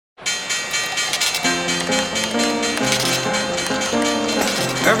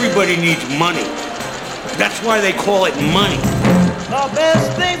Everybody needs money. That's why they call it money. The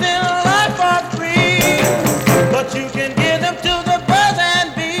best things in life are free, but you can give them to the birds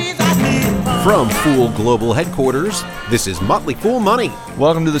and bees. I need money. From Fool Global Headquarters, this is Motley Fool Money.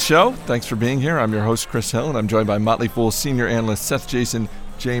 Welcome to the show. Thanks for being here. I'm your host, Chris Hill, and I'm joined by Motley Fool senior analysts Seth Jason,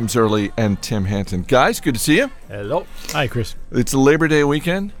 James Early, and Tim Hansen. Guys, good to see you. Hello. Hi, Chris. It's Labor Day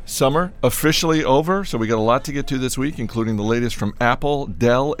weekend, summer officially over, so we got a lot to get to this week, including the latest from Apple,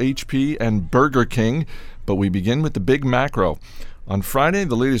 Dell, HP, and Burger King. But we begin with the big macro. On Friday,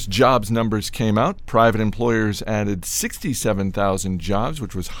 the latest jobs numbers came out. Private employers added 67,000 jobs,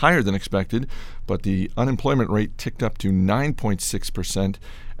 which was higher than expected, but the unemployment rate ticked up to 9.6%.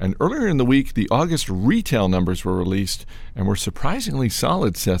 And earlier in the week, the August retail numbers were released and were surprisingly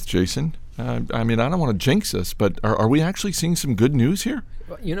solid, Seth, Jason. I don't want to jinx us, but are we actually seeing some good news here?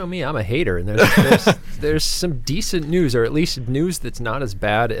 Well, you know me, I'm a hater, and there's some decent news, or at least news that's not as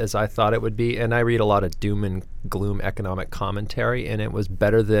bad as I thought it would be. And I read a lot of doom and gloom economic commentary, and it was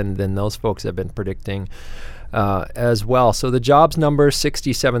better than those folks have been predicting as well. So the jobs number,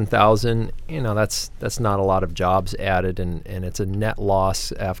 67,000, that's not a lot of jobs added, and it's a net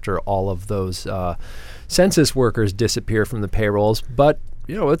loss after all of those census workers disappear from the payrolls. But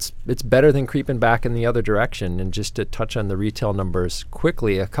it's better than creeping back in the other direction. And just to touch on the retail numbers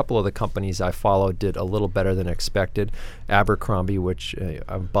quickly, a couple of the companies I follow did a little better than expected. Abercrombie, which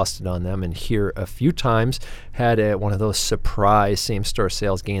I've busted on them and here a few times, had one of those surprise same-store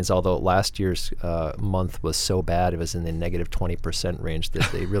sales gains, although last year's month was so bad it was in the negative 20% range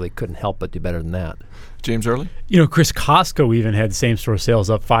that they really couldn't help but do better than that. James Early? Chris, Costco even had same-store sales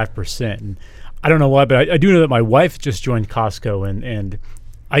up 5%. And I don't know why, but I do know that my wife just joined Costco, and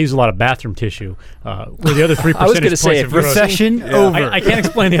I use a lot of bathroom tissue. Where the other 3 I was going to percentage say points of growth. recession over. I can't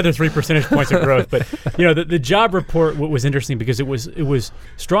explain the other 3 percentage points of growth, but the job report was interesting because it was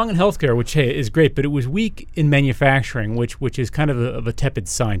strong in healthcare, which is great, but it was weak in manufacturing, which is kind of a tepid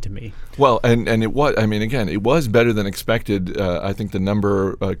sign to me. Well, and it was. Again, it was better than expected. I think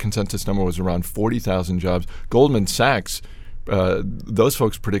the consensus number was around 40,000 jobs. Goldman Sachs. Those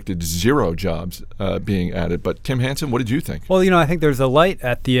folks predicted 0 jobs being added. But Tim Hansen, what did you think? Well, I think there's a light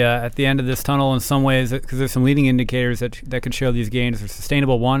at the end of this tunnel in some ways, because there's some leading indicators that could show these gains. There's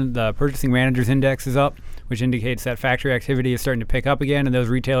sustainable one. The Purchasing Managers Index is up, which indicates that factory activity is starting to pick up again, and those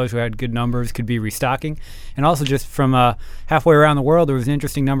retailers who had good numbers could be restocking. And also just from halfway around the world, there was an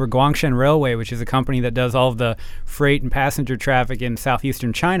interesting number. Guangshen Railway, which is a company that does all of the freight and passenger traffic in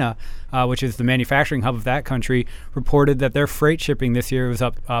southeastern China, which is the manufacturing hub of that country, reported that their freight shipping this year was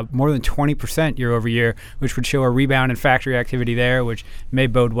up more than 20% year over year, which would show a rebound in factory activity there, which may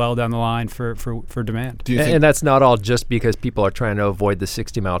bode well down the line for demand. And that's not all just because people are trying to avoid the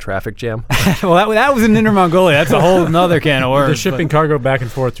 60-mile traffic jam? Well, that was in Inner Mongolia. That's a whole other can of worms. They're shipping cargo back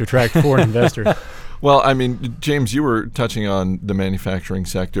and forth to attract foreign investors. Well, James, you were touching on the manufacturing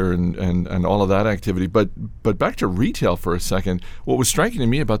sector and all of that activity, but back to retail for a second. What was striking to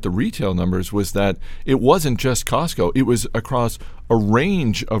me about the retail numbers was that it wasn't just Costco. It was across a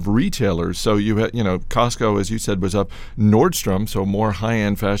range of retailers. So you had, Costco, as you said, was up. Nordstrom, so more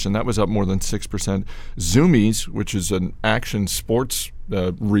high-end fashion, that was up more than 6%. Zumiez, which is an action sports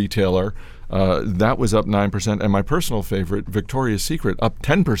retailer, that was up 9%, and my personal favorite, Victoria's Secret, up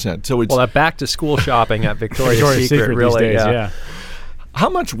 10%. So it's that back-to-school shopping at Victoria's Secret really, these days, yeah. How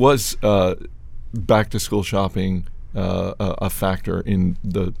much was back-to-school shopping a factor in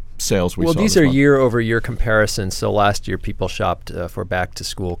the sales we saw? Well, these are year-over-year comparisons. So last year, people shopped for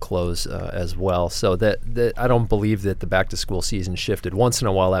back-to-school clothes as well. So that I don't believe that the back-to-school season shifted. Once in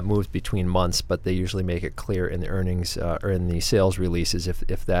a while, that moves between months, but they usually make it clear in the earnings or in the sales releases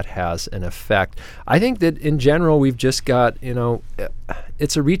if that has an effect. I think that in general, we've just got,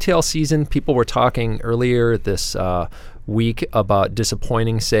 it's a retail season. People were talking earlier this week about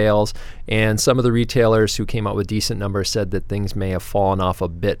disappointing sales, and some of the retailers who came out with decent numbers said that things may have fallen off a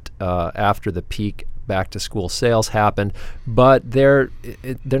bit after the peak back-to-school sales happened, but they're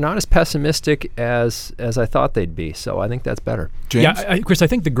not as pessimistic as I thought they'd be. So I think that's better. James? Yeah, Chris, I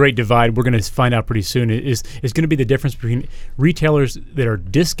think the great divide we're going to find out pretty soon is going to be the difference between retailers that are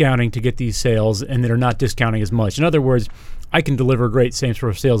discounting to get these sales and that are not discounting as much. In other words, I can deliver great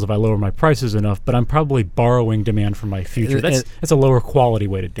same-store sales if I lower my prices enough, but I'm probably borrowing demand from my future. That's a lower quality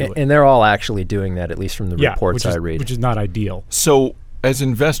way to do it. And they're all actually doing that, at least from the reports I read. Which is not ideal. So as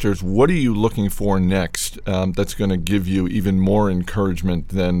investors, what are you looking for next that's going to give you even more encouragement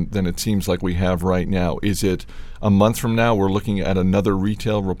than it seems like we have right now? Is it a month from now we're looking at another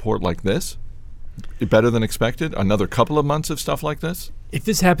retail report like this? Better than expected? Another couple of months of stuff like this? If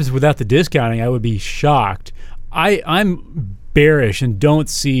this happens without the discounting, I would be shocked. I'm bearish and don't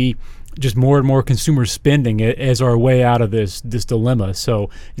see just more and more consumer spending as our way out of this dilemma. So,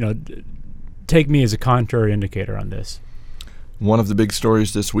 take me as a contrary indicator on this. One of the big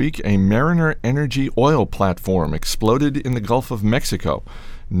stories this week, a Mariner Energy oil platform exploded in the Gulf of Mexico.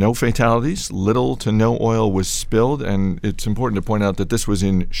 No fatalities, little to no oil was spilled, and it's important to point out that this was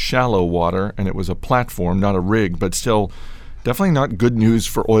in shallow water, and it was a platform, not a rig, but still definitely not good news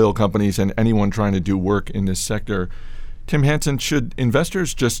for oil companies and anyone trying to do work in this sector. Tim Hansen, should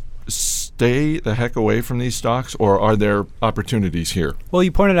investors just stay the heck away from these stocks, or are there opportunities here? Well,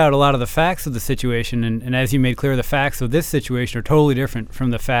 you pointed out a lot of the facts of the situation, and as you made clear, the facts of this situation are totally different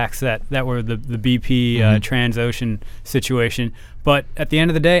from the facts that were the BP Transocean situation. But at the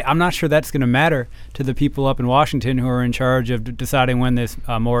end of the day, I'm not sure that's going to matter to the people up in Washington who are in charge of deciding when this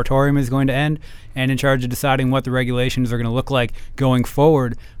moratorium is going to end and in charge of deciding what the regulations are going to look like going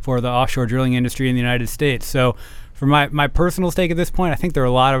forward for the offshore drilling industry in the United States. So for my personal stake at this point, I think there are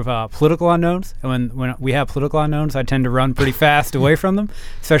a lot of political unknowns. And when we have political unknowns, I tend to run pretty fast away from them,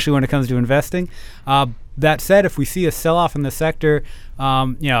 especially when it comes to investing. That said, if we see a sell-off in the sector,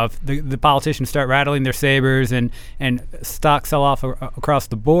 if the politicians start rattling their sabers and stocks sell off across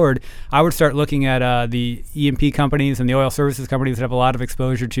the board, I would start looking at the E&P companies and the oil services companies that have a lot of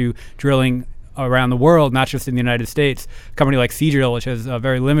exposure to drilling around the world, not just in the United States. A company like Seadrill, which has a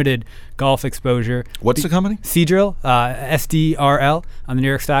very limited Gulf exposure. What's the company? Seadrill, SDRL, on the New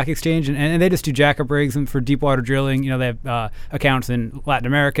York Stock Exchange, and they just do jackup rigs and for deep water drilling. They have accounts in Latin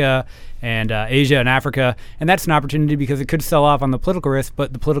America and Asia and Africa, and that's an opportunity because it could sell off on the political risk,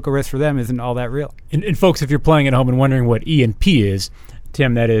 but the political risk for them isn't all that real. And folks, if you're playing at home and wondering what E&P is,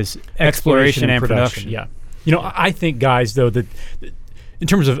 Tim, that is exploration and production. Yeah. I think, guys, though, that in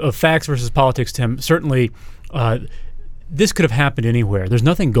terms of facts versus politics, Tim, certainly this could have happened anywhere. There's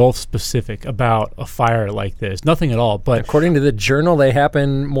nothing Gulf specific about a fire like this, nothing at all. But according to the Journal, they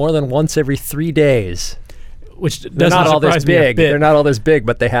happen more than once every 3 days. Which they're not all this big. They're not all this big,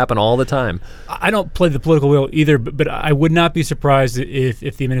 but they happen all the time. I don't play the political wheel either, but I would not be surprised if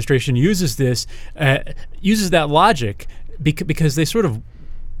the administration uses that logic because they sort of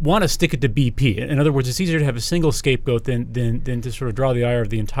want to stick it to BP. In other words, it's easier to have a single scapegoat than to sort of draw the ire of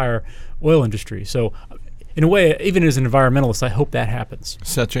the entire oil industry. So in a way, even as an environmentalist, I hope that happens.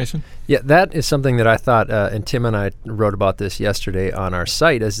 Seth, Jason? Yeah, that is something that I thought, and Tim and I wrote about this yesterday on our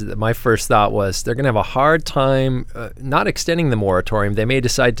site, is that my first thought was they're going to have a hard time not extending the moratorium. They may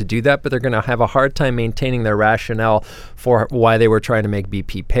decide to do that, but they're going to have a hard time maintaining their rationale for why they were trying to make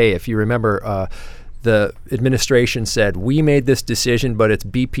BP pay. If you remember, the administration said, we made this decision, but it's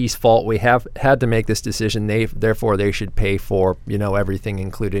BP's fault. We have had to make this decision. Therefore, they should pay for, everything,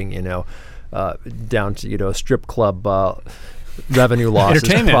 including, down to, strip club revenue losses.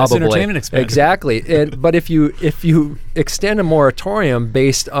 Entertainment. It's entertainment expense. Exactly. But if you extend a moratorium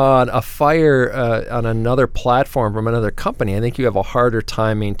based on a fire on another platform from another company, I think you have a harder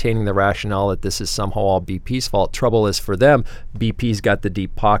time maintaining the rationale that this is somehow all BP's fault. Trouble is for them, BP's got the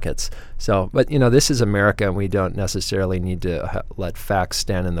deep pockets. So, but this is America, and we don't necessarily need to let facts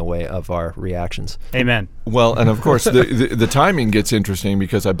stand in the way of our reactions. Amen. Well, and of course, the timing gets interesting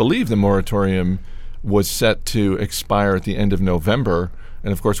because I believe the moratorium was set to expire at the end of November.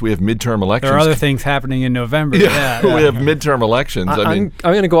 And, of course, we have midterm elections. There are other things happening in November. Yeah. We have midterm elections. I'm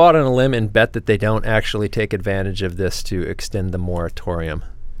going to go out on a limb and bet that they don't actually take advantage of this to extend the moratorium.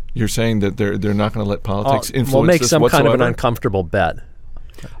 You're saying that they're not going to let politics influence we'll make this some whatsoever? kind of an uncomfortable bet.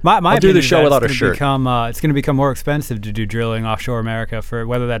 My I'll do the show without a shirt. It's going to become more expensive to do drilling offshore America, for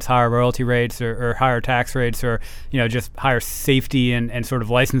whether that's higher royalty rates or higher tax rates or just higher safety and sort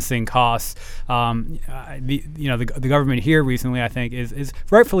of licensing costs. The government here recently, I think, is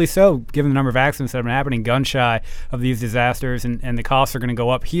rightfully so, given the number of accidents that have been happening, gun shy of these disasters, and the costs are going to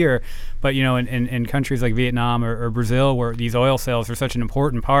go up here. But in countries like Vietnam or Brazil, where these oil sales are such an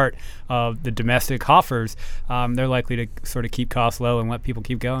important part of the domestic coffers, they're likely to sort of keep costs low and let people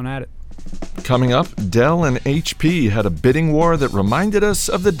keep going at it. Coming up, Dell and HP had a bidding war that reminded us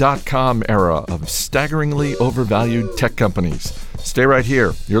of the dot-com era of staggeringly overvalued tech companies. Stay right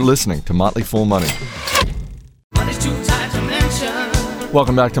here. You're listening to Motley Fool Money.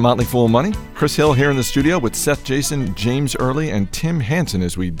 Welcome back to Motley Fool Money. Chris Hill here in the studio with Seth Jason, James Early, and Tim Hansen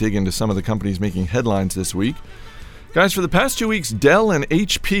as we dig into some of the companies making headlines this week. Guys, for the past 2 weeks, Dell and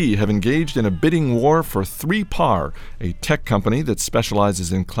HP have engaged in a bidding war for 3PAR, a tech company that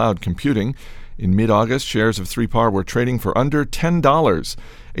specializes in cloud computing. In mid-August, shares of 3PAR were trading for under $10.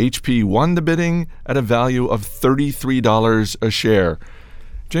 HP won the bidding at a value of $33 a share.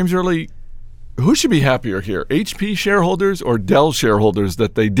 James Early, Who should be happier here, HP shareholders or Dell shareholders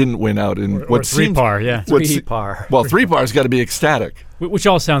that they didn't win out in or 3PAR, yeah. 3PAR. Well, 3PAR's got to be ecstatic. Which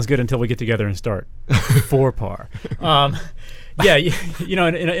all sounds good until we get together and start 4PAR. Yeah,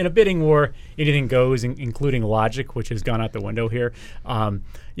 in a bidding war, anything goes, including logic, which has gone out the window here.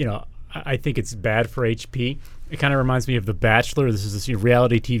 I think it's bad for HP. It kind of reminds me of The Bachelor. This is this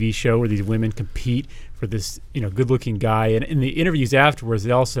reality TV show where these women compete for this, good-looking guy. And in the interviews afterwards,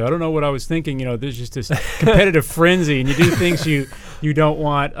 they all say, "I don't know what I was thinking. There's just this competitive frenzy, and you do things you don't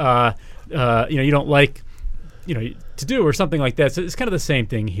want, you don't like, to do, or something like that." So it's kind of the same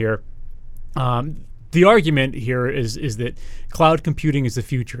thing here. The argument here is that cloud computing is the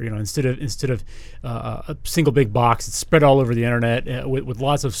future. Instead of a single big box, it's spread all over the internet with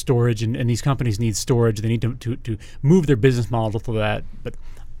lots of storage, and these companies need storage. They need to move their business model to that. But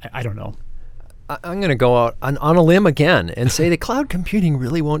I don't know. I'm going to go out on a limb again and say that cloud computing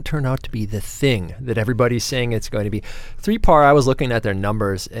really won't turn out to be the thing that everybody's saying it's going to be. 3PAR, I was looking at their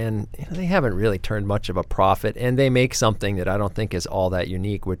numbers, and they haven't really turned much of a profit, and they make something that I don't think is all that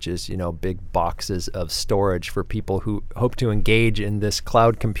unique, which is, big boxes of storage for people who hope to engage in this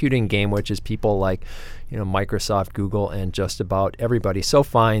cloud computing game, which is people like Microsoft, Google, and just about everybody. So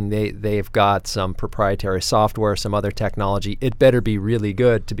fine, they've got some proprietary software, some other technology. It better be really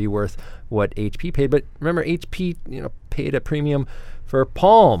good to be worth what HP paid. But remember, HP paid a premium for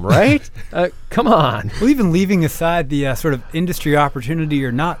Palm, right? Come on. Well, even leaving aside the sort of industry opportunity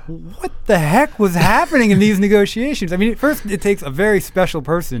or not, what the heck was happening in these negotiations? I mean, first, it takes a very special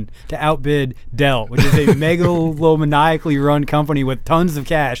person to outbid Dell, which is a megalomaniacally run company with tons of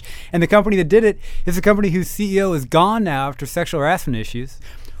cash. And the company that did it is a company whose CEO is gone now after sexual harassment issues.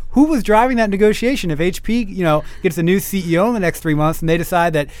 Who was driving that negotiation? If HP, gets a new CEO in the next 3 months and they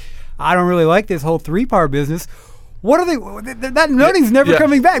decide that I don't really like this whole 3PAR business, what are they? That money's never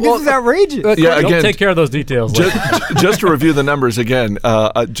coming back. This is outrageous. Again, take care of those details. Just to review the numbers again,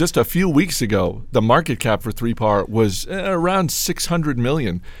 just a few weeks ago, the market cap for 3PAR was around $600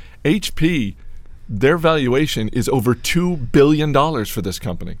 million. HP, their valuation is over $2 billion for this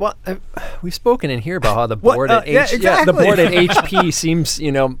company. Well, we've spoken in here about how the board at the board at HP seems,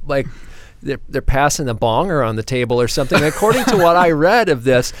 like they're passing the bong around the table or something. According to what I read of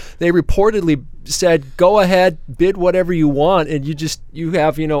this, they reportedly said, go ahead, bid whatever you want, and you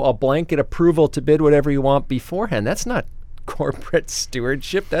have a blanket approval to bid whatever you want beforehand. That's not corporate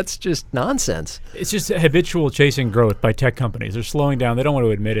stewardship. That's just nonsense. It's just habitual chasing growth by tech companies. They're slowing down. They don't want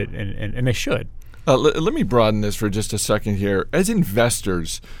to admit it, and they should. Let me broaden this for just a second here. As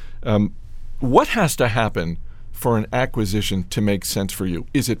investors, what has to happen for an acquisition to make sense for you?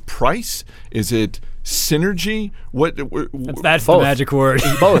 Is it price? Is it synergy? That's the magic word.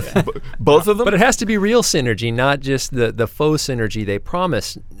 Both. Both of them? But it has to be real synergy, not just the faux synergy they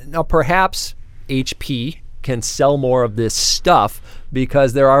promise. Now, perhaps HP can sell more of this stuff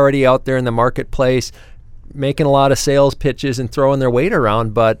because they're already out there in the marketplace making a lot of sales pitches and throwing their weight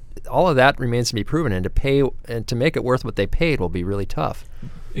around, but all of that remains to be proven, and to make it worth what they paid will be really tough.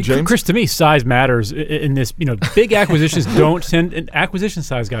 James? Chris, to me, size matters in this. Big acquisitions don't tend, and acquisition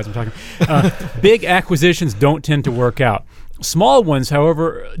size, guys, I'm talking. Big acquisitions don't tend to work out. Small ones,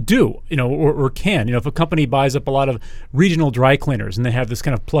 however, do, or can. If a company buys up a lot of regional dry cleaners and they have this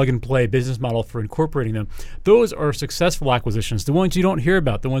kind of plug-and-play business model for incorporating them, those are successful acquisitions. The ones you don't hear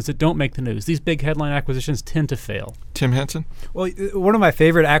about, the ones that don't make the news. These big headline acquisitions tend to fail. Tim Henson? Well, one of my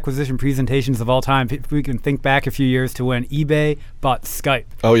favorite acquisition presentations of all time, if we can think back a few years to when eBay bought Skype.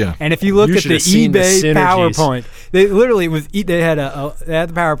 Oh, yeah. And if you look at the eBay PowerPoint, they had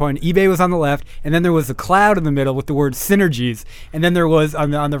the PowerPoint, eBay was on the left, and then there was a cloud in the middle with the word synergy. And then there was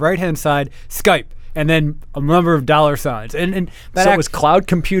on the right hand side Skype, and then a number of dollar signs. And that so it was cloud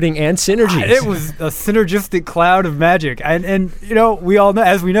computing and synergies. It was a synergistic cloud of magic. And we all know,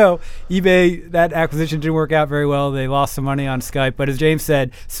 as we know, eBay, that acquisition didn't work out very well. They lost some money on Skype, but as James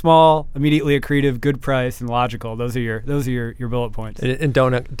said, small, immediately accretive, good price, and logical. Those are your bullet points. And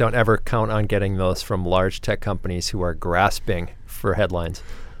don't ever count on getting those from large tech companies who are grasping for headlines.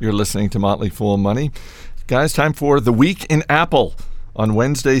 You're listening to Motley Fool Money. Guys, time for The Week in Apple. On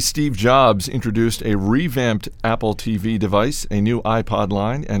Wednesday, Steve Jobs introduced a revamped Apple TV device, a new iPod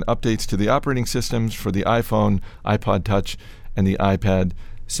line, and updates to the operating systems for the iPhone, iPod Touch, and the iPad.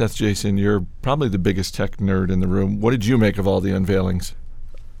 Seth Jason, you're probably the biggest tech nerd in the room. What did you make of all the unveilings?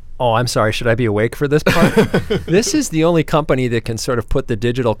 Oh, I'm sorry. Should I be awake for this part? This is the only company that can sort of put the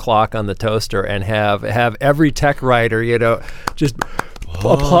digital clock on the toaster and have every tech writer, just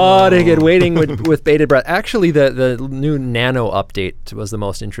applauding and waiting with bated breath. Actually, the new Nano update was the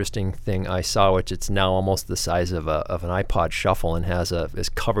most interesting thing I saw, which it's now almost the size of an iPod Shuffle and is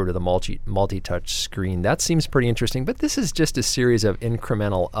covered with a multi-touch screen. That seems pretty interesting, but this is just a series of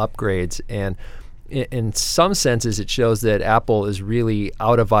incremental upgrades, and in some senses, it shows that Apple is really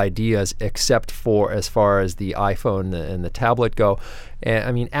out of ideas, except for as far as the iPhone and the tablet go. And,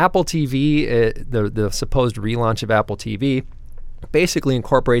 I mean, Apple TV, the supposed relaunch of Apple TV, basically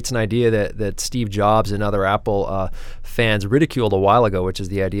incorporates an idea that Steve Jobs and other Apple fans ridiculed a while ago, which is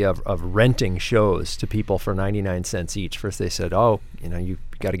the idea of renting shows to people for 99 cents each. First they said, you've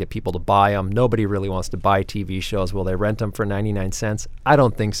got to get people to buy them. Nobody really wants to buy TV shows. Will they rent them for 99 cents? I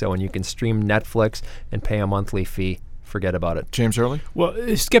don't think so. And you can stream Netflix and pay a monthly fee. Forget about it. James Early?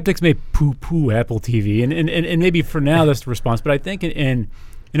 Well, skeptics may poo-poo Apple TV, and maybe for now that's the response. But I think in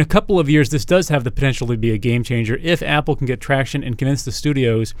a couple of years, this does have the potential to be a game changer if Apple can get traction and convince the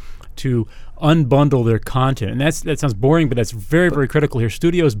studios to unbundle their content. And that sounds boring, but that's very, very critical here.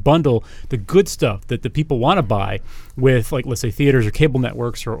 Studios bundle the good stuff that the people want to buy with, like, let's say theaters or cable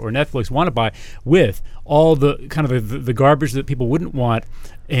networks or Netflix want to buy, with all the kind of the garbage that people wouldn't want,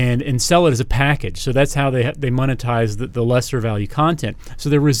 and sell it as a package. So that's how they monetize the lesser value content. So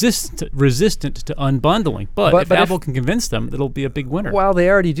they're resistant to unbundling. But if Apple can convince them, it'll be a big winner. Well, they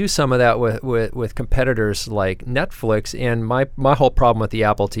already do some of that with competitors like Netflix. And my whole problem with the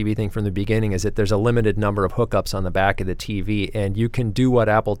Apple TV thing from the beginning is that there's a limited number of hookups on the back of the TV, and you can do what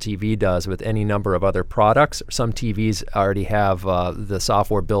Apple TV does with any number of other products. Some TVs already have the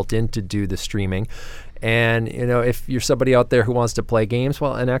software built in to do the streaming. And, if you're somebody out there who wants to play games,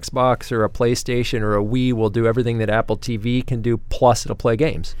 well, an Xbox or a PlayStation or a Wii will do everything that Apple TV can do, plus it'll play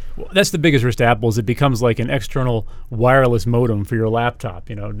games. Well, that's the biggest risk to Apple, is it becomes like an external wireless modem for your laptop.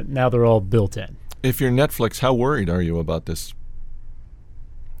 Now they're all built in. If you're Netflix, how worried are you about this?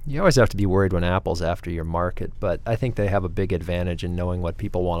 You always have to be worried when Apple's after your market, but I think they have a big advantage in knowing what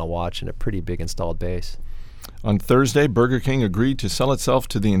people want to watch and a pretty big installed base. On Thursday, Burger King agreed to sell itself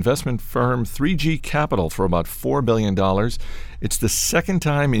to the investment firm 3G Capital for about $4 billion. It's the second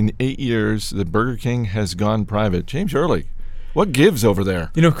time in 8 years that Burger King has gone private. James Early, what gives over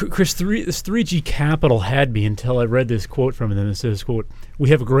there? Chris, this 3G Capital had me until I read this quote from them. It says, quote, "We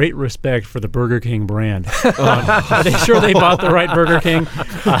have great respect for the Burger King brand." Are they sure they bought the right Burger King?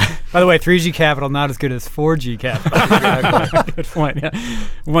 By the way, 3G Capital, not as good as 4G Capital. Good point, yeah.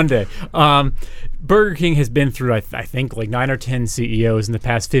 One day. Burger King has been through, I think, like 9 or 10 CEOs in the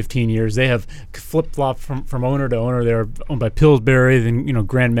past 15 years. They have flip-flopped from owner to owner. They're owned by Pillsbury, then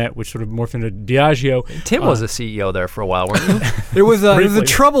Grand Met, which sort of morphed into Diageo. Tim was a CEO there for a while, weren't you? It was a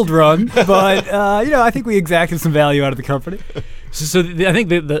troubled run, but I think we exacted some value out of the company. So I think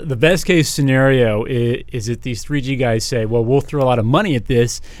the best case scenario is that these 3G guys say, well, we'll throw a lot of money at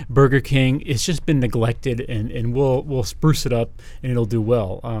this. Burger King, it's just been neglected, and we'll spruce it up, and it'll do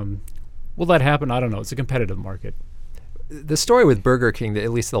well. Will that happen? I don't know. It's a competitive market. The story with Burger King,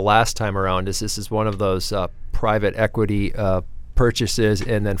 at least the last time around, is this is one of those private equity purchases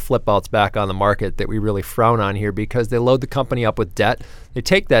and then flip outs back on the market that we really frown on here, because they load the company up with debt. They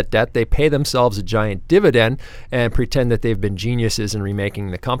take that debt, they pay themselves a giant dividend and pretend that they've been geniuses in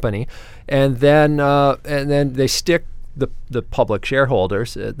remaking the company, and then they stick the public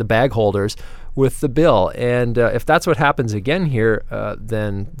shareholders, the bag holders, with the bill. And if that's what happens again here,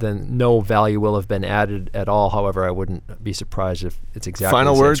 then no value will have been added at all. However, I wouldn't be surprised if it's exactly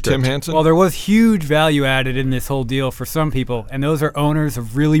Final the same word, script. Tim Hansen? Well, there was huge value added in this whole deal for some people, and those are owners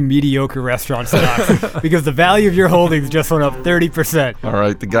of really mediocre restaurant stocks, because the value of your holdings just went up 30%. All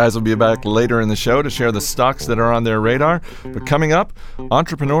right, the guys will be back later in the show to share the stocks that are on their radar. But coming up,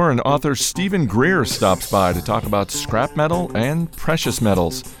 entrepreneur and author Stephen Greer stops by to talk about scrap metal and precious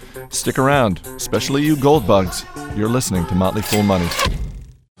metals. Stick around, especially you gold bugs. You're listening to Motley Fool Money.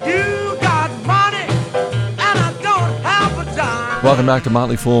 You got money, and I don't have a dime. Welcome back to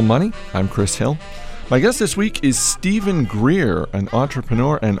Motley Fool Money. I'm Chris Hill. My guest this week is Stephen Greer, an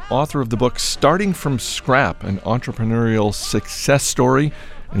entrepreneur and author of the book Starting from Scrap, an entrepreneurial success story.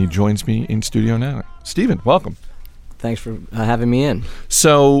 And he joins me in studio now. Stephen, welcome. Thanks for having me in.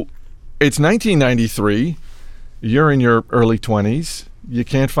 So it's 1993. You're in your early 20s. You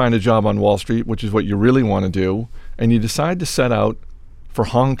can't find a job on Wall Street, which is what you really want to do, and you decide to set out for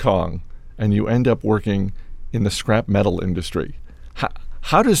Hong Kong, and you end up working in the scrap metal industry.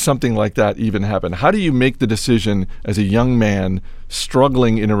 How does something like that even happen? How do you make the decision as a young man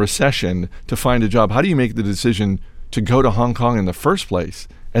struggling in a recession to find a job? How do you make the decision to go to Hong Kong in the first place?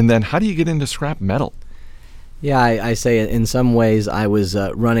 And then how do you get into scrap metal? Yeah, I say in some ways I was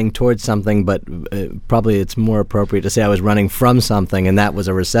running towards something, but probably it's more appropriate to say I was running from something, and that was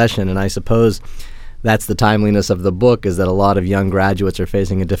a recession. And I suppose that's the timeliness of the book, is that a lot of young graduates are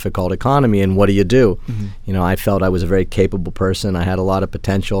facing a difficult economy, and what do? You know, I felt I was a very capable person. I had a lot of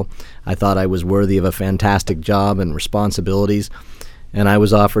potential. I thought I was worthy of a fantastic job and responsibilities. And I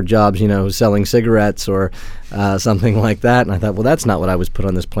was offered jobs, you know, selling cigarettes or something like that. And I thought, well, that's not what I was put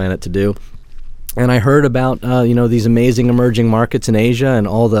on this planet to do. And I heard about, you know, these amazing emerging markets in Asia, and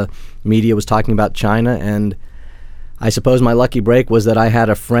all the media was talking about China. And I suppose my lucky break was that I had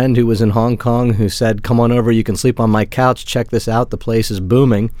a friend who was in Hong Kong who said, come on over, you can sleep on my couch, check this out, the place is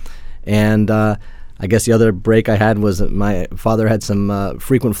booming. And I guess the other break I had was that my father had some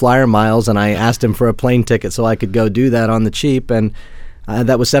frequent flyer miles, and I asked him for a plane ticket so I could go do that on the cheap. And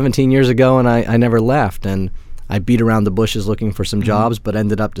that was 17 years ago, and I never left. And I beat around the bushes looking for some jobs, but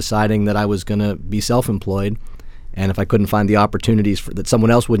ended up deciding that I was going to be self-employed. And if I couldn't find the opportunities, that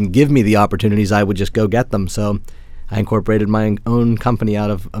someone else wouldn't give me the opportunities, I would just go get them. So I incorporated my own company out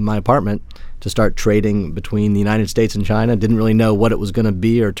of my apartment to start trading between the United States and China. Didn't really know what it was going to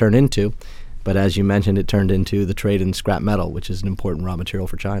be or turn into. But as you mentioned, it turned into the trade in scrap metal, which is an important raw material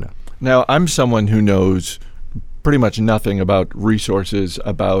for China. Now, I'm someone who knows pretty much nothing about resources,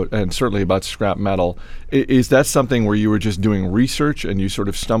 and certainly about scrap metal. Is that something where you were just doing research and you sort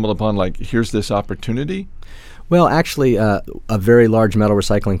of stumbled upon, like, here's this opportunity? Well, actually, a very large metal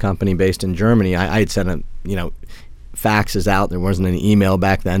recycling company based in Germany, I had sent faxes out. There wasn't any email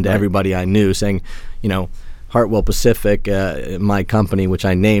back then to everybody I knew saying, you know, Hartwell Pacific, my company, which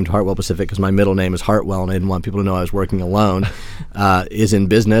I named Hartwell Pacific because my middle name is Hartwell, and I didn't want people to know I was working alone, is in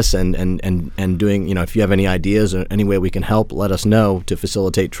business and doing, you know, if you have any ideas or any way we can help, let us know to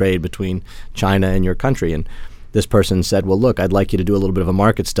facilitate trade between China and your country. And this person said, well, look, I'd like you to do a little bit of a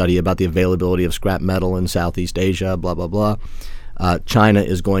market study about the availability of scrap metal in Southeast Asia, blah, blah, blah. China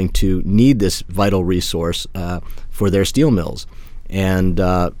is going to need this vital resource for their steel mills. And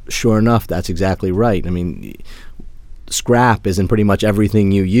sure enough, that's exactly right. I mean, scrap is in pretty much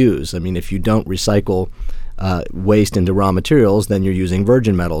everything you use. I mean, if you don't recycle waste into raw materials, then you're using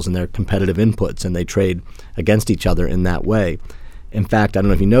virgin metals, and they're competitive inputs, and they trade against each other in that way. In fact, I don't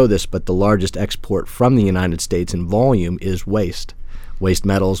know if you know this, but the largest export from the United States in volume is waste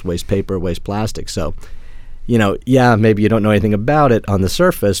metals, waste paper, waste plastic. So, you know, yeah, maybe you don't know anything about it on the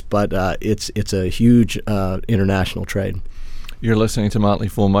surface, but it's a huge international trade. You're listening to Motley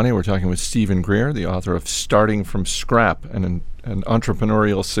Fool Money. We're talking with Stephen Greer, the author of Starting from Scrap, an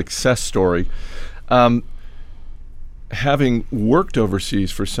entrepreneurial success story. Having worked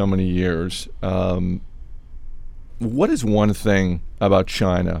overseas for so many years, what is one thing about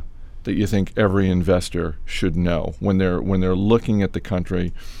China that you think every investor should know when they're looking at the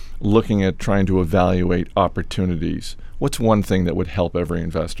country, looking at trying to evaluate opportunities? What's one thing that would help every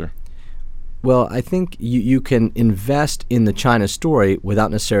investor? Well, I think you can invest in the China story without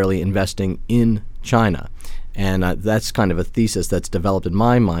necessarily investing in China. And that's kind of a thesis that's developed in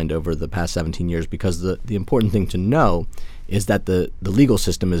my mind over the past 17 years, because the important thing to know is that the legal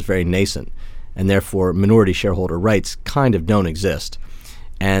system is very nascent, and therefore minority shareholder rights kind of don't exist.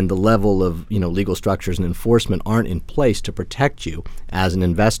 And the level of legal structures and enforcement aren't in place to protect you as an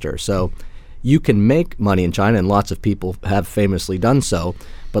investor. So you can make money in China, and lots of people have famously done so,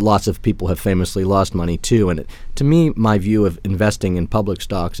 but lots of people have famously lost money too. And to me, my view of investing in public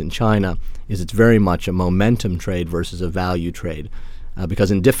stocks in China is it's very much a momentum trade versus a value trade, because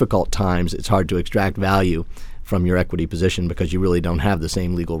in difficult times it's hard to extract value from your equity position because you really don't have the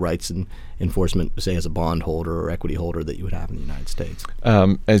same legal rights and enforcement, say, as a bond holder or equity holder that you would have in the United States.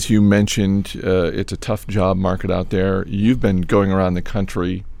 As you mentioned, it's a tough job market out there. You've been going around the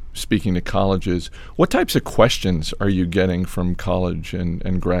country speaking to colleges. What types of questions are you getting from college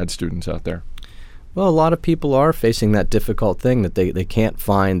and grad students out there? Well, a lot of people are facing that difficult thing that they can't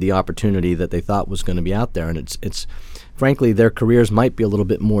find the opportunity that they thought was going to be out there. And it's frankly, their careers might be a little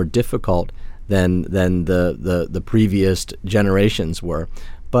bit more difficult than the previous generations were.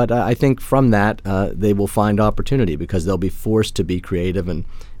 But I think from that, they will find opportunity because they'll be forced to be creative and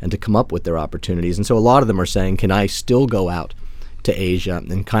to come up with their opportunities. And so a lot of them are saying, can I still go out to Asia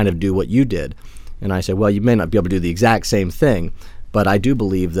and kind of do what you did? And I said, well, you may not be able to do the exact same thing, but I do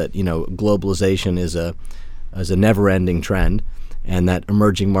believe that globalization is a never-ending trend, and that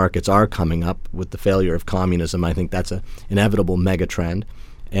emerging markets are coming up with the failure of communism. I think that's an inevitable mega trend,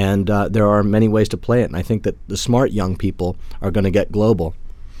 and there are many ways to play it. And I think that the smart young people are going to get global.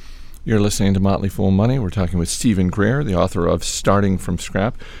 You're listening to Motley Fool Money. We're talking with Stephen Greer, the author of Starting from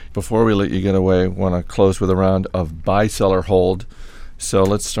Scrap. Before we let you get away, I want to close with a round of buy, sell, or hold. So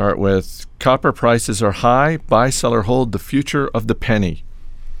let's start with copper prices are high. Buy, sell, or hold the future of the penny.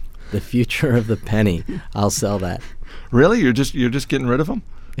 The future of the penny. I'll sell that. Really? You're just getting rid of them?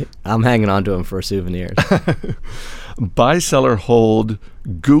 I'm hanging on to them for souvenirs. Buy, sell, or hold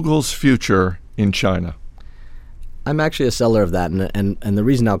Google's future in China. I'm actually a seller of that, and the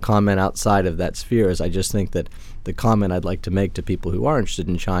reason I'll comment outside of that sphere is I just think that the comment I'd like to make to people who are interested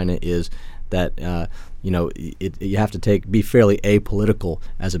in China is that you have to be fairly apolitical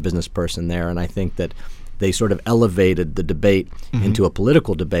as a business person there, and I think that they sort of elevated the debate into a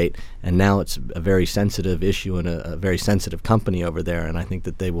political debate, and now it's a very sensitive issue and a very sensitive company over there, and I think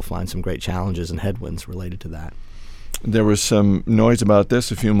that they will find some great challenges and headwinds related to that. There was some noise about this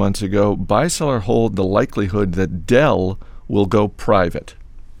a few months ago. Buy, sell, or hold the likelihood that Dell will go private.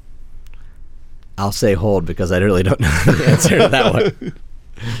 I'll say hold because I really don't know the answer to that one.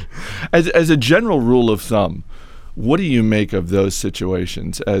 As a general rule of thumb, what do you make of those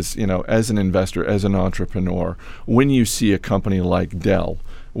situations as an investor, as an entrepreneur, when you see a company like Dell,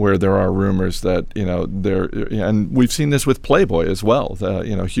 where there are rumors that and we've seen this with Playboy as well.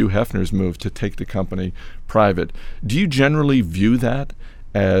 Hugh Hefner's move to take the company private. Do you generally view that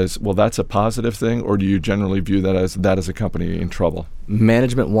as, well, that's a positive thing, or do you generally view that as a company in trouble?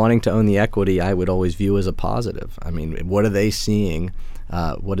 Management wanting to own the equity, I would always view as a positive. I mean, what are they seeing?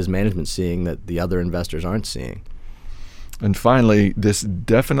 What is management seeing that the other investors aren't seeing? And finally, this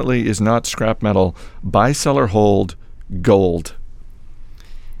definitely is not scrap metal. Buy, sell, or hold gold.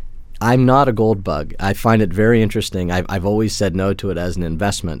 I'm not a gold bug. I find it very interesting. I've always said no to it as an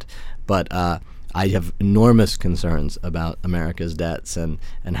investment, but I have enormous concerns about America's debts and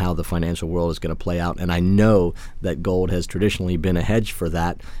how the financial world is going to play out. And I know that gold has traditionally been a hedge for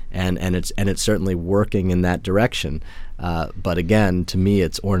that, and it's certainly working in that direction. But again, to me,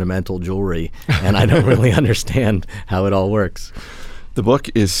 it's ornamental jewelry, and I don't really understand how it all works. The book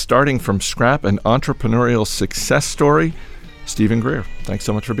is Starting from Scrap, an Entrepreneurial Success Story. Stephen Greer, thanks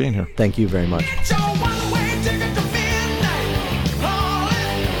so much for being here. Thank you very much.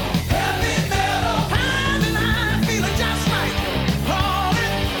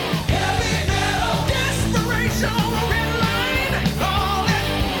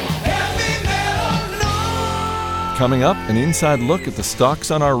 Coming up, an inside look at the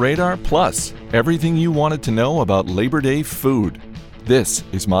stocks on our radar, plus everything you wanted to know about Labor Day food. This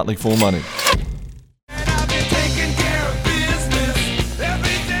is Motley Fool Money.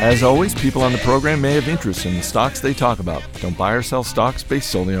 As always, people on the program may have interest in the stocks they talk about. Don't buy or sell stocks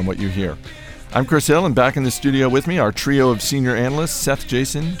based solely on what you hear. I'm Chris Hill, and back in the studio with me, our trio of senior analysts, Seth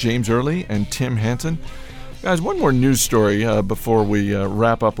Jason, James Early, and Tim Hansen. Guys, one more news story before we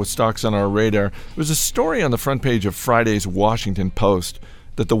wrap up with stocks on our radar. There was a story on the front page of Friday's Washington Post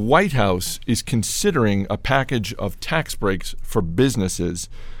that the White House is considering a package of tax breaks for businesses,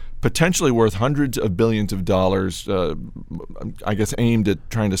 potentially worth hundreds of billions of dollars, I guess aimed at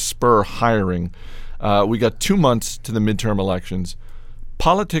trying to spur hiring. We got 2 months to the midterm elections.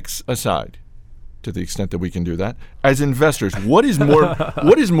 Politics aside, to the extent that we can do that, as investors, what is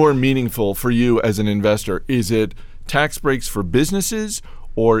more meaningful for you as an investor? Is it tax breaks for businesses,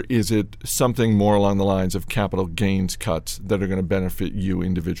 or is it something more along the lines of capital gains cuts that are going to benefit you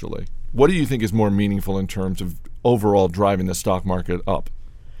individually? What do you think is more meaningful in terms of overall driving the stock market up?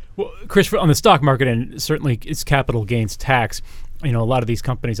 Well, Chris, on the stock market, and certainly it's capital gains tax. A lot of these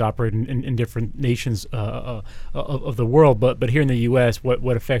companies operate in different nations of the world, but here in the U.S.,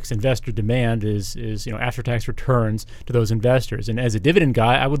 what affects investor demand is after-tax returns to those investors. And as a dividend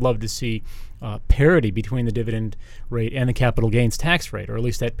guy, I would love to see parity between the dividend rate and the capital gains tax rate, or at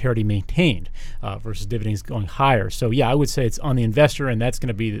least that parity maintained versus dividends going higher. So, yeah, I would say it's on the investor, and that's going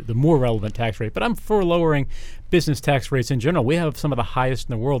to be the more relevant tax rate. But I'm for lowering business tax rates in general. We have some of the highest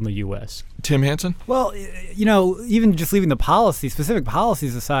in the world in the U.S. Tim Hansen? Well, even just leaving the specific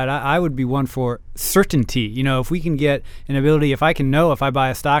policies aside, I would be one for certainty. If we can get an ability, if I can know if I buy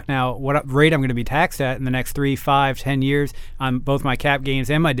a stock now, what rate I'm going to be taxed at in the next 3, 5, 10 years on both my cap gains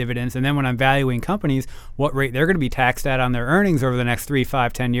and my dividends, and then when I'm valuing companies, what rate they're going to be taxed at on their earnings over the next 3,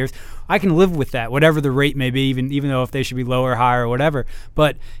 5, 10 years, I can live with that, whatever the rate may be, even though if they should be lower, higher, or whatever.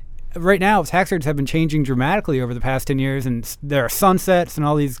 But right now, tax rates have been changing dramatically over the past 10 years, and there are sunsets and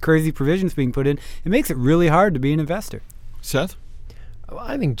all these crazy provisions being put in. It makes it really hard to be an investor. Seth?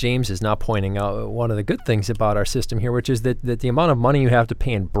 I think James is not pointing out one of the good things about our system here, which is that the amount of money you have to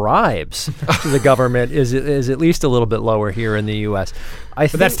pay in bribes to the government is at least a little bit lower here in the U.S.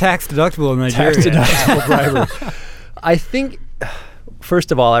 But that's tax deductible in Nigeria. Tax deductible bribery. I think,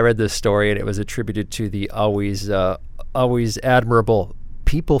 first of all, I read this story, and it was attributed to the always admirable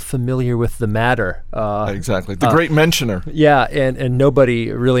people familiar with the matter. Exactly. The great mentioner. Yeah, and nobody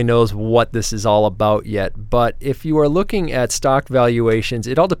really knows what this is all about yet. But if you are looking at stock valuations,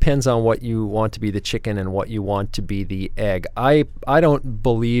 it all depends on what you want to be the chicken and what you want to be the egg. I don't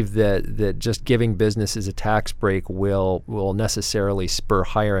believe that just giving businesses a tax break will necessarily spur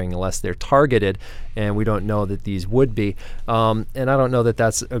hiring unless they're targeted, and we don't know that these would be. And I don't know that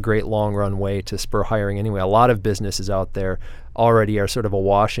that's a great long-run way to spur hiring anyway. A lot of businesses out there already are sort of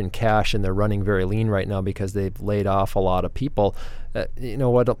awash in cash, and they're running very lean right now because they've laid off a lot of people.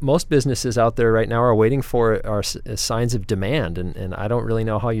 What most businesses out there right now are waiting for are signs of demand, and I don't really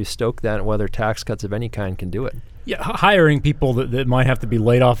know how you stoke that and whether tax cuts of any kind can do it. Yeah, hiring people that might have to be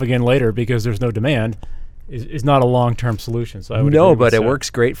laid off again later because there's no demand is not a long-term solution. So I would agree with it Seth. works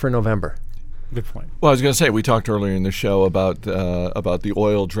great for November. Good point. Well, I was going to say, we talked earlier in the show about the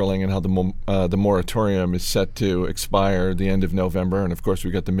oil drilling and how the moratorium is set to expire the end of November, and of course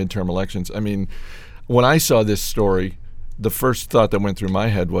we got the midterm elections. I mean, when I saw this story, the first thought that went through my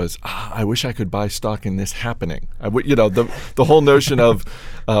head was, I wish I could buy stock in this happening. The whole notion of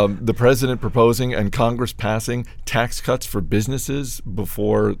the president proposing and Congress passing tax cuts for businesses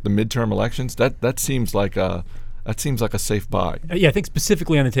before the midterm elections, that seems like a safe buy. Yeah, I think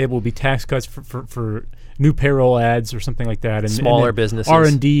specifically on the table would be tax cuts for new payroll ads or something like that, and smaller businesses.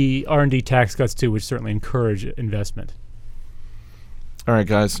 R&D tax cuts too, which certainly encourage investment. All right,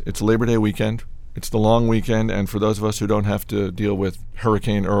 guys, it's Labor Day weekend. It's the long weekend, and for those of us who don't have to deal with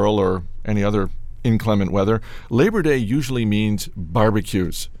Hurricane Earl or any other inclement weather, Labor Day usually means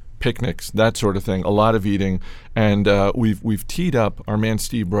barbecues, picnics, that sort of thing, a lot of eating, and we've teed up, our man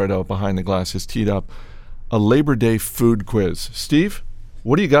Steve Broido behind the glass has teed up a Labor Day food quiz. Steve,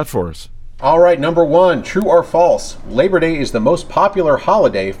 what do you got for us? All right, number one, true or false? Labor Day is the most popular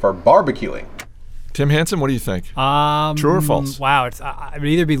holiday for barbecuing. Tim Hansen, what do you think? True or false? Wow, it would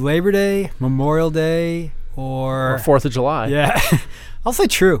either be Labor Day, Memorial Day, or 4th of July. Yeah, I'll say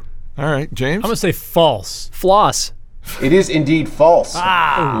true. All right, James? I'm going to say false. Floss. It is indeed false.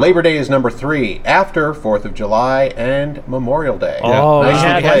 Labor Day is number 3, after 4th of July and Memorial Day. Oh, Nicely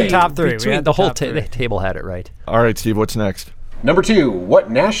we had played. top 3. The whole table had it right. All right, Steve, what's next? Number 2,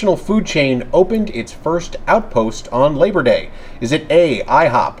 what national food chain opened its first outpost on Labor Day? Is it A,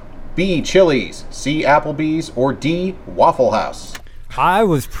 IHOP, B, Chili's, C, Applebee's, or D, Waffle House? I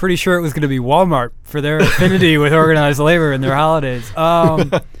was pretty sure it was going to be Walmart for their affinity with organized labor and their holidays.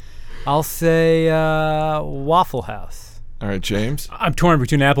 I'll say Waffle House. All right, James? I'm torn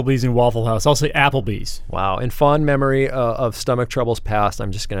between Applebee's and Waffle House. I'll say Applebee's. Wow. In fond memory of stomach troubles past,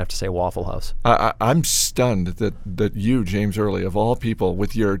 I'm just going to have to say Waffle House. I'm stunned that you, James Early, of all people,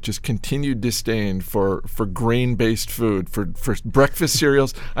 with your just continued disdain for grain-based food, for breakfast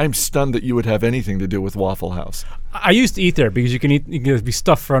cereals, I'm stunned that you would have anything to do with Waffle House. I used to eat there because you can be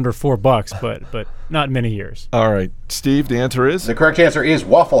stuffed for under $4, but not in many years. All right. Steve, the answer is? The correct answer is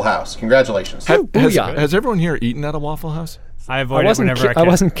Waffle House. Congratulations. Has everyone here eaten at a Waffle House? I avoid it whenever I can. I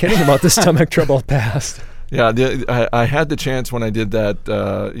wasn't kidding about the stomach trouble past. Yeah, I had the chance when I did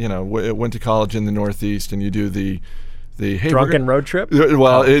that, went to college in the Northeast, and you do the hey, drunken road trip?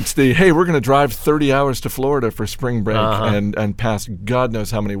 Well, it's the, hey, we're going to drive 30 hours to Florida for spring break and pass God knows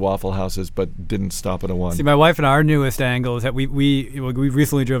how many Waffle Houses, but didn't stop at a one. See, my wife and our newest angle is that we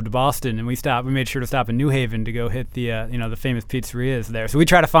recently drove to Boston, and we made sure to stop in New Haven to go hit the the famous pizzerias there. So we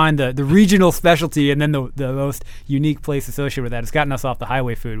try to find the regional specialty and then the most unique place associated with that. It's gotten us off the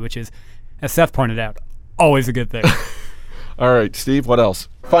highway food, which is, as Seth pointed out, always a good thing. All right, Steve, what else?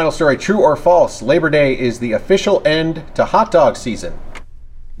 Final story, true or false? Labor Day is the official end to hot dog season.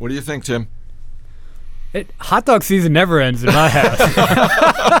 What do you think, Tim? Hot dog season never ends in my house.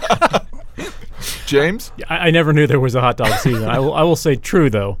 James? I never knew there was a hot dog season. I will say true,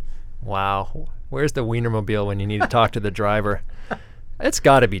 though. Wow. Where's the Wienermobile when you need to talk to the driver? It's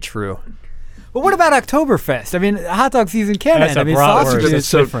got to be true. But what about Oktoberfest? I mean, hot dog season can end. I mean, sausage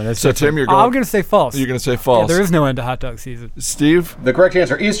is different. So Tim, you're going. I'm going to say false. You're going to say false. Yeah, there is no end to hot dog season. Steve? The correct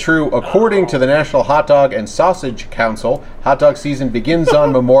answer is true. According to the National Hot Dog and Sausage Council, hot dog season begins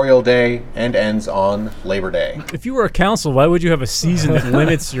on Memorial Day and ends on Labor Day. If you were a council, why would you have a season that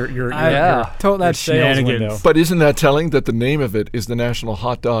limits your that's sales shenanigans. window? But isn't that telling that the name of it is the National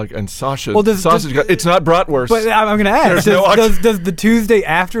Hot Dog and Sausage? Well, it's not bratwurst. But I'm going to ask, There's does the Tuesday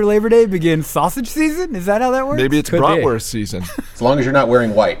after Labor Day begin sausage season? Is that how that works? Maybe it's bratwurst season. As long as you're not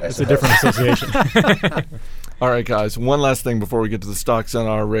wearing white, It's a different association. All right, guys, one last thing before we get to the stocks on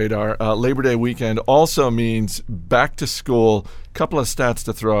our radar. Labor Day weekend also means back to school. Couple of stats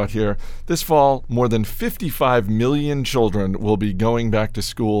to throw out here. This fall, more than 55 million children will be going back to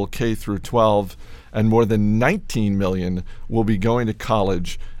school, K through 12. and more than 19 million will be going to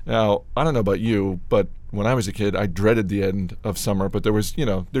college. Now, I don't know about you, but when I was a kid, I dreaded the end of summer, but there was,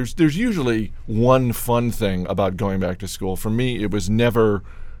 there's usually one fun thing about going back to school. For me, it was never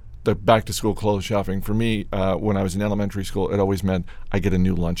the back-to-school clothes shopping. For me, when I was in elementary school, it always meant I get a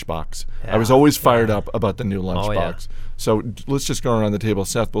new lunchbox. I was always fired up about the new lunchbox. So let's just go around the table.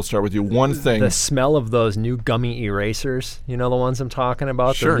 Seth, we'll start with you. One thing. The smell of those new gummy erasers, you know the ones I'm talking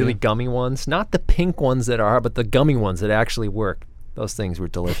about? Sure, the really gummy ones. Not the pink ones that are, but the gummy ones that actually work. Those things were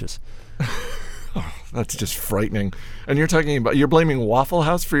delicious. Oh, that's just frightening. And you're blaming Waffle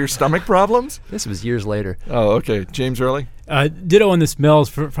House for your stomach problems? This was years later. Oh, okay. James Early? Ditto on the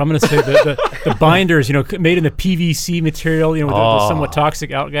smells. I'm going to say the binders, made in the PVC material, with the somewhat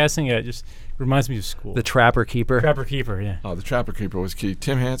toxic outgassing. Yeah, it just reminds me of school. The Trapper Keeper. Trapper Keeper, yeah. Oh, the Trapper Keeper was key.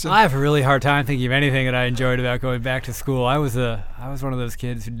 Tim Hansen? I have a really hard time thinking of anything that I enjoyed about going back to school. I was one of those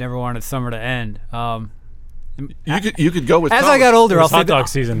kids who never wanted summer to end. You could go with as college. I got older, I'll say hot dog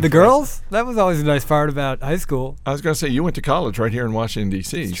season. The girls, that was always a nice part about high school. I was going to say you went to college right here in Washington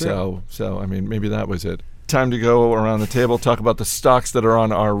D.C. So I mean maybe that was it. Time to go around the table, talk about the stocks that are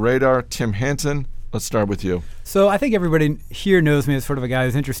on our radar. Tim Hansen, let's start with you. So I think everybody here knows me as sort of a guy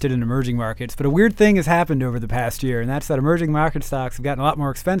who's interested in emerging markets, but a weird thing has happened over the past year, and that's that emerging market stocks have gotten a lot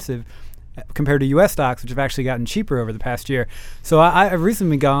more expensive compared to U.S. stocks, which have actually gotten cheaper over the past year. So I've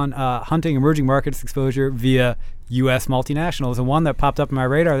recently gone hunting emerging markets exposure via U.S. multinationals, and one that popped up on my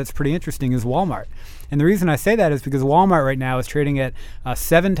radar that's pretty interesting is Walmart. And the reason I say that is because Walmart right now is trading at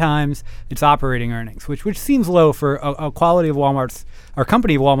 7 times its operating earnings, which seems low for a quality of Walmart's, or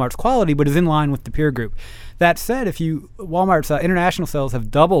company of Walmart's quality, but is in line with the peer group. That said, Walmart's international sales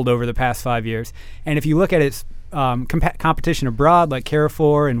have doubled over the past 5 years, and if you look at its competition abroad like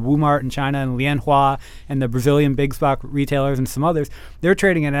Carrefour and Walmart in China and Lianhua and the Brazilian big stock retailers and some others, they're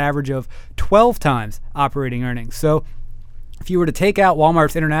trading at an average of 12 times operating earnings. So if you were to take out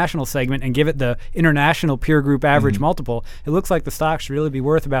Walmart's international segment and give it the international peer group average multiple, it looks like the stock should really be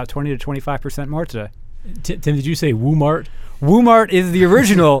worth about 20 to 25% more today. Tim, did you say Walmart? Walmart is the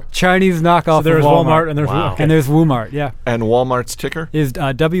original Chinese knockoff so there's of Walmart and there's wow. And there's Walmart, yeah. And Walmart's ticker? Is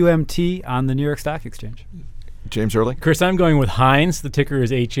WMT on the New York Stock Exchange. James Early? Chris, I'm going with Heinz. The ticker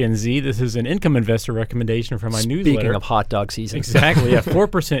is HNZ. This is an income investor recommendation from my newsletter. Speaking of hot dog season. Exactly, yeah,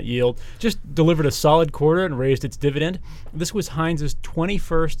 4% yield. Just delivered a solid quarter and raised its dividend. This was Heinz's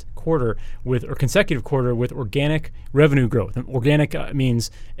 21st consecutive quarter with organic revenue growth. And organic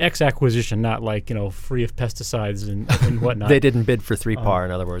means ex-acquisition, not like, free of pesticides and whatnot. They didn't bid for 3 par,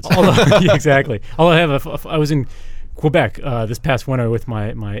 in other words. Yeah, exactly. Although I was in Quebec this past winter with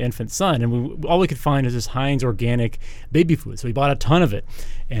my infant son, and all we could find is this Heinz organic baby food. So we bought a ton of it,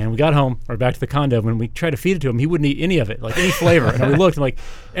 and we got home or back to the condo. When we tried to feed it to him, he wouldn't eat any of it, like any flavor. And we looked, and like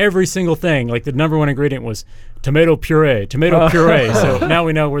every single thing, like the number one ingredient was tomato puree. So now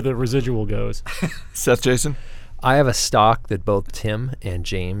we know where the residual goes. Seth, Jason? I have a stock that both Tim and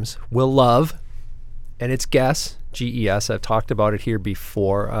James will love, and it's GES. GES. I've talked about it here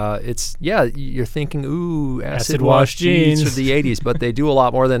before. You're thinking, ooh, acid wash jeans for the 80s, but they do a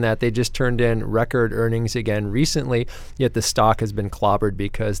lot more than that. They just turned in record earnings again recently, yet the stock has been clobbered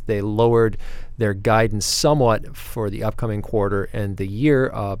because they lowered their guidance somewhat for the upcoming quarter and the year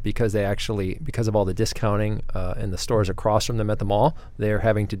because of all the discounting in the stores across from them at the mall, they're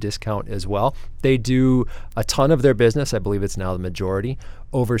having to discount as well. They do a ton of their business, I believe it's now the majority,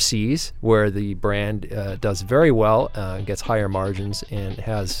 overseas, where the brand does very well, gets higher margins, and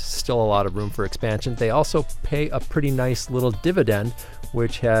has still a lot of room for expansion. They also pay a pretty nice little dividend,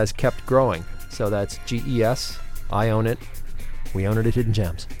 which has kept growing. So that's GES. I own it. We own it at Hidden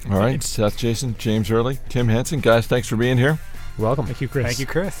Gems. All right, Seth, Jason, James Early, Tim Hansen. Guys, thanks for being here. You're welcome. Thank you, Chris. Thank you,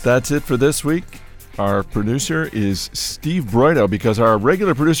 Chris. That's it for this week. Our producer is Steve Broido because our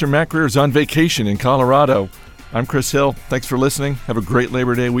regular producer, Matt Greer, is on vacation in Colorado. I'm Chris Hill. Thanks for listening. Have a great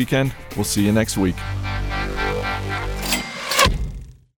Labor Day weekend. We'll see you next week.